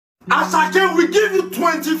Asake, we give you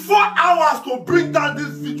 24 hours to bring down this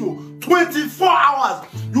video. 24 hours.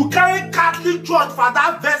 You carry Catholic Church for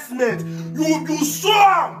that vestment. You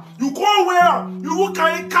sew. You go where? You will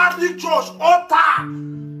carry Catholic Church altar.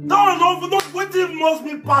 No, waiting must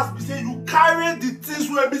be passed. Be say you carry the things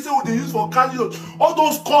where be say what they use for Catholic Church. All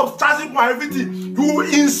those cups, charging for everything. You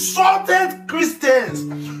insulted Christians.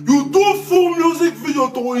 You do full music video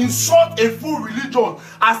to insult a full religion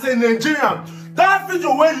as a Nigerian. That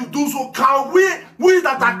video where you do so, can we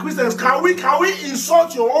that are Christians, can we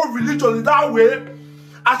insult your own religion in that way?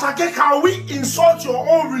 Asake, can we insult your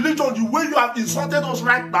own religion the way you have insulted us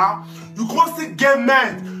right now? You can't still get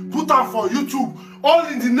men, put them for YouTube, all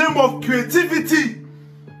in the name of creativity.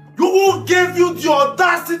 Who gave you the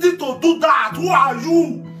audacity to do that? Who are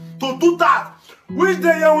you to do that? Which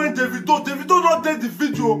day when Davido not did the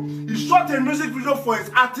video, he shot a music video for his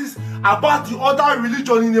artist about the other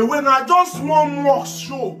religion in a way now just small mock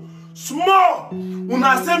show. Small! When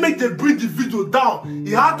I say make they bring the video down,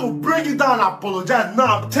 he had to bring it down and apologize.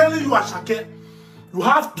 Now I'm telling you, Asake, you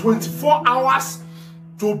have 24 hours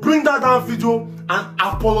to bring that down video and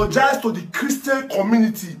apologize to the Christian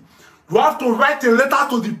community. You have to write a letter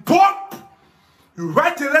to the Pope. You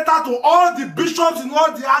write a letter to all the bishops in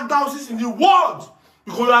all the archdioceses in the world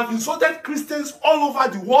because you have insulted Christians all over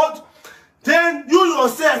the world. Then you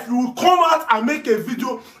yourself, you will come out and make a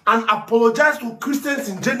video and apologize to Christians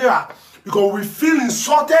in general because we feel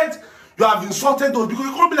insulted. You have insulted us because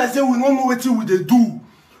you can't be like saying we don't know what they do.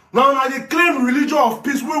 Now they claim religion of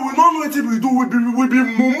peace. We don't know what we do. We be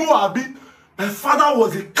mumu abi. My father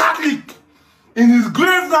was a Catholic. In his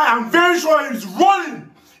grave now, I'm very sure he's rolling.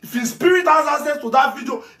 If his spirit has access to that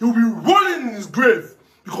video, he will be rolling in his grave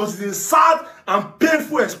because it's a sad and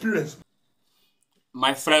painful experience.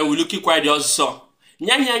 My friend, we look quite also.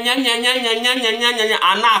 Ana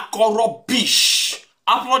rubbish.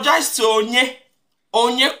 Apologize to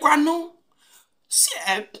Onye kwano. See,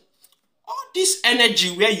 all this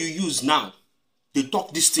energy where you use now, they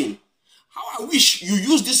talk this thing. How I wish you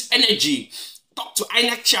use this energy. Talk to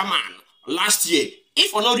INEC chairman last year,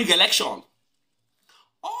 if for no re-election.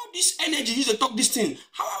 All this energy used to talk this thing.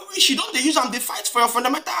 How I wish you don't use them. They fight for your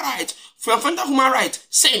fundamental right, for your fundamental human right.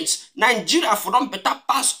 Saints, Nigeria for them better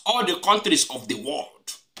pass all the countries of the world.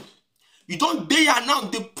 You don't dare now.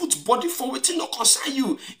 They put body for waiting no concern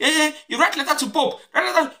you. You write letter to Pope.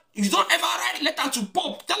 You don't ever write letter to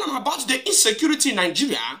Pope. Tell them about the insecurity in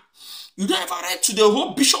Nigeria. You don't ever write to the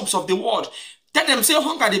whole bishops of the world. Tell them say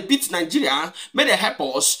hunger they beat Nigeria. May they help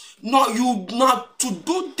us. No, you not to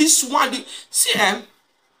do this one. See,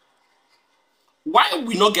 why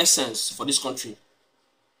we not get sense for this country?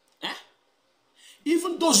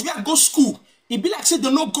 Even those who go school, it be like say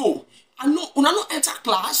they no go. And no, una no enter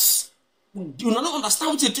class. You not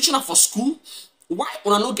understand what you're teaching for school. Why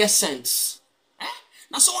una no get sense?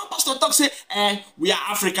 Now so one pastor talk say, we are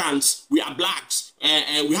Africans, we are blacks,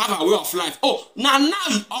 we have a way of life. Oh, now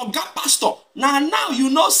you got pastor. Now you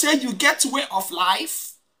know say you get way of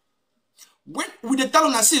life. When we the tell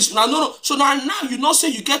on sis, no. So now you know say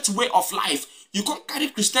you get way of life. You can't carry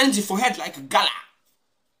Christianity for head like a gala.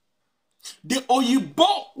 The Oyibo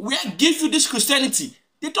will give you this Christianity.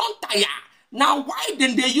 They don't tire. Now why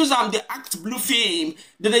then they use the act blue film?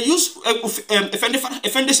 Then they use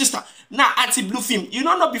offender sister. Now anti blue film. You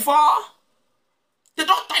don't know before? They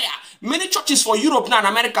don't tire. Many churches for Europe now in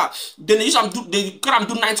America, then they use they can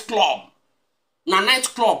do nightclub. Now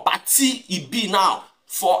nightclub party it be now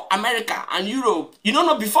for America and Europe. You don't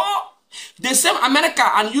know before? The same America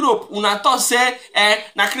and Europe, una thought say,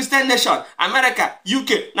 na Christian nation, America,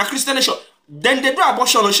 UK, na Christian nation. Then they do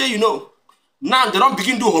abortion, you know. Now they don't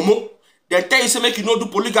begin do homo. They tell you say make you no do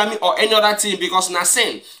polygamy or any other thing because na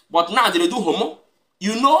sin. But now they do homo.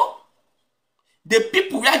 You know, the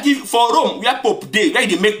people we are give for Rome, we are Pope Day, where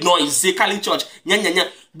they make noise, say Catholic Church,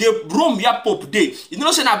 The Rome we are Pope Day. You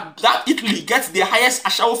know, say that Italy gets the highest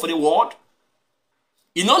ashawo for the world.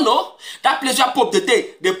 You don't know? That place where Pope the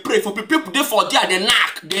day, they pray for people there for there, they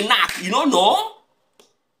knock. You don't know?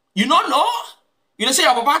 You don't know? You don't say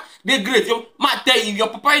your papa, they grave. Your man tell you, your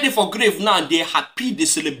papa is there for grave now, they happy, they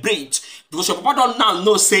celebrate. Because your papa don't now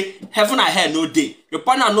know, say, heaven and hell no day. Your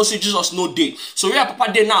papa now know, say, Jesus no day. So where your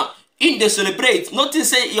papa there now, in they celebrate, nothing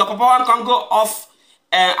say, your papa can go off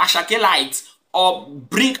Asake light or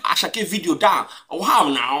bring Asake video down. Wow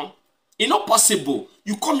now? It's not possible.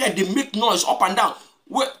 You come here, they make noise up and down.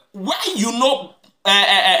 Where you know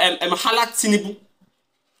Hala Tinubu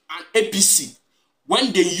and APC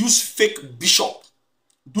when they use fake bishop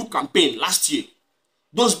do campaign last year,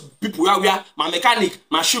 those people where we are my mechanic,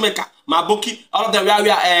 my shoemaker, my bookie, all of them where we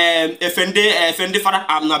are FND father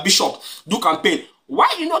and bishop do campaign.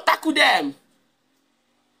 Why you not tackle them?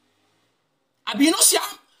 Abi you no see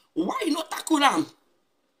am? Why you not tackle them?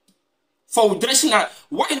 For dressing that,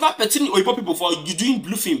 why you never person Oyibo people for you doing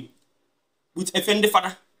blue film with Efende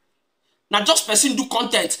father? Now just person do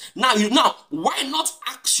content. Now why not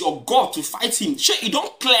ask your God to fight him? Sure, it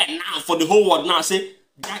don't clear now for the whole world now. Say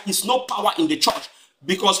there is no power in the church.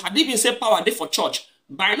 Because had they been say power there for church,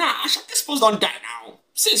 by now Asake supposed don't die now.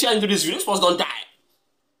 Since you're into this video, supposed don't die.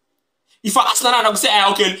 If I ask now, I'm say,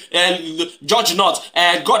 okay, judge not.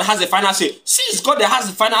 God has the final say. Since God has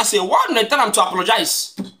the final say, why don't I tell him to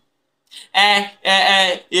apologize?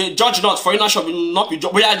 Judge not, for you not should not be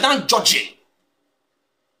judged. We are done judging.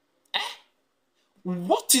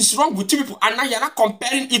 What is wrong with you people? And now you're not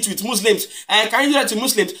comparing it with Muslims. Can you do that to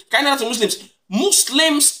Muslims? Can you do that to Muslims?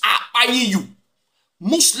 Muslims are buying you.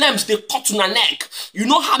 Muslims, they cut on a neck. You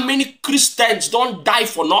know how many Christians don't die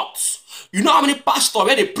for naught? You know how many pastors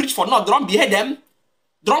where they preach for naught, they don't behead them?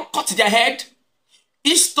 They don't cut their head?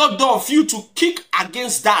 Instead of you to kick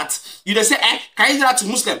against that, you just say, can you do that to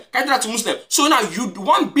Muslim? Can you do that to Muslim? So now you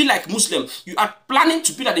want to be like Muslim. You are planning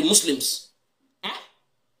to be like the Muslims.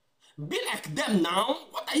 Be like them now.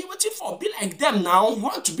 What are you waiting for? Be like them now. You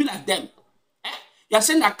want to be like them. You're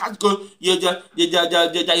saying that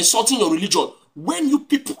you're insulting your religion. When you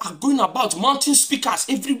people are going about mounting speakers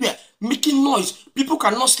everywhere, making noise, people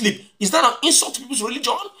cannot sleep. Is that an insult to people's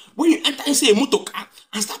religion? When you enter inside a motor car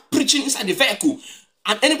and start preaching inside the vehicle,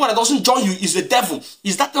 and anybody that doesn't join you is the devil,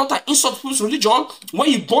 is that not an insult to people's religion? When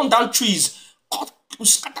you burn down trees,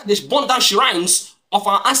 scatter this, burn down shrines of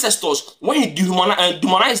our ancestors, when you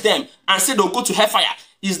demonize them and say they'll go to hellfire,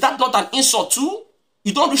 is that not an insult too?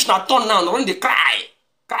 You don't reach that turn now when they cry,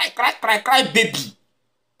 baby.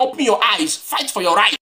 Open your eyes, fight for your right.